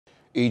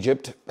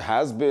Egypt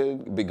has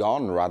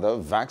begun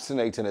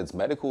vaccinating its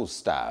medical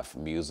staff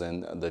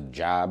using the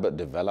jab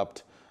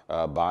developed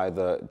by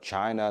the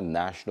China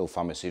National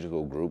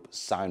Pharmaceutical Group,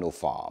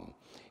 Sinopharm.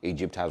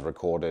 Egypt has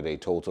recorded a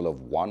total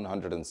of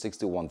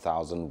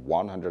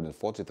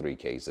 161,143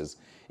 cases,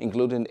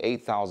 including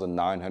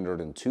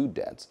 8,902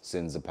 deaths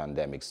since the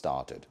pandemic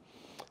started.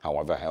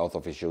 However, health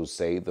officials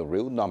say the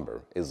real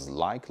number is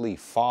likely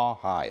far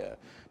higher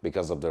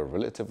because of the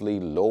relatively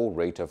low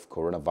rate of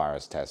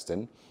coronavirus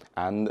testing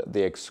and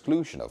the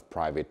exclusion of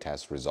private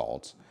test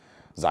results.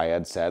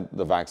 Zayed said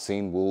the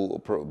vaccine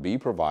will be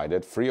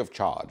provided free of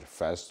charge,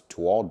 first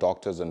to all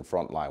doctors and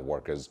frontline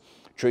workers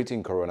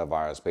treating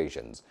coronavirus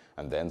patients,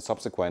 and then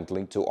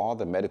subsequently to all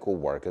the medical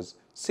workers,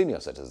 senior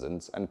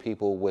citizens, and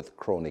people with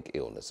chronic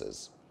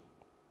illnesses.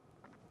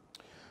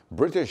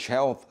 British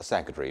Health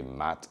Secretary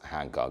Matt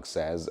Hancock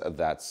says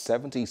that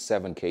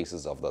 77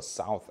 cases of the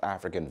South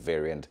African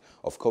variant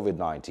of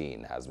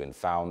COVID-19 has been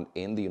found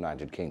in the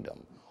United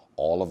Kingdom,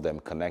 all of them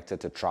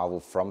connected to travel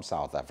from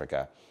South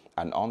Africa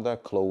and under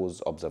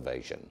close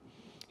observation.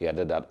 He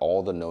added that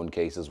all the known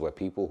cases were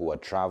people who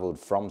had traveled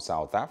from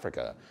South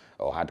Africa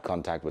or had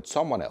contact with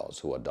someone else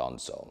who had done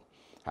so.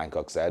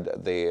 Hancock said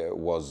there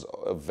was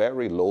a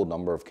very low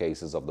number of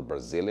cases of the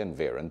Brazilian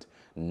variant,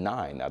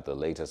 9 at the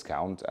latest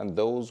count, and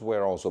those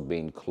were also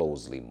being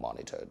closely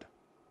monitored.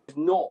 It's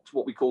not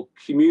what we call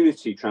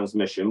community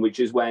transmission, which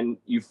is when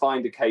you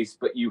find a case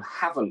but you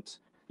can't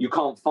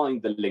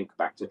find the link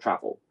back to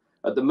travel.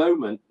 At the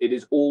moment, it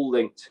is all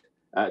linked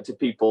to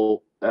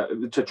people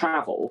to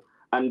travel,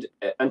 and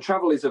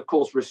travel is of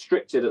course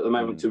restricted at the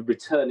moment to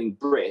returning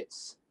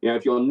Brits. You know,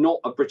 if you're not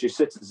a British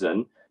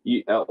citizen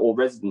or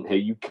resident here,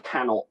 you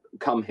cannot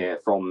come here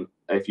from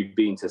if you've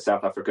been to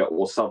South Africa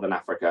or Southern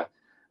Africa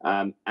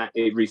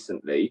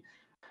recently.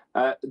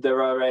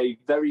 There are a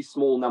very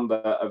small number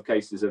of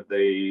cases of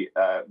the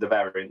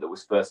variant that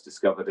was first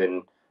discovered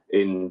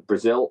in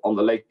Brazil. On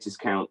the latest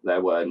count,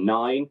 there were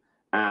 9,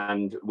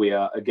 and we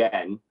are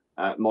again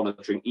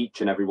monitoring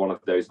each and every one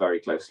of those very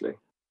closely.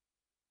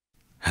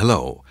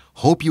 Hello,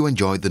 hope you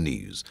enjoyed the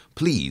news.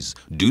 Please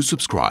do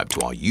subscribe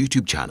to our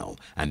YouTube channel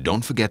and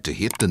don't forget to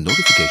hit the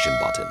notification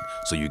button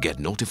so you get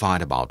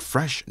notified about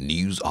fresh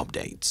news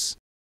updates.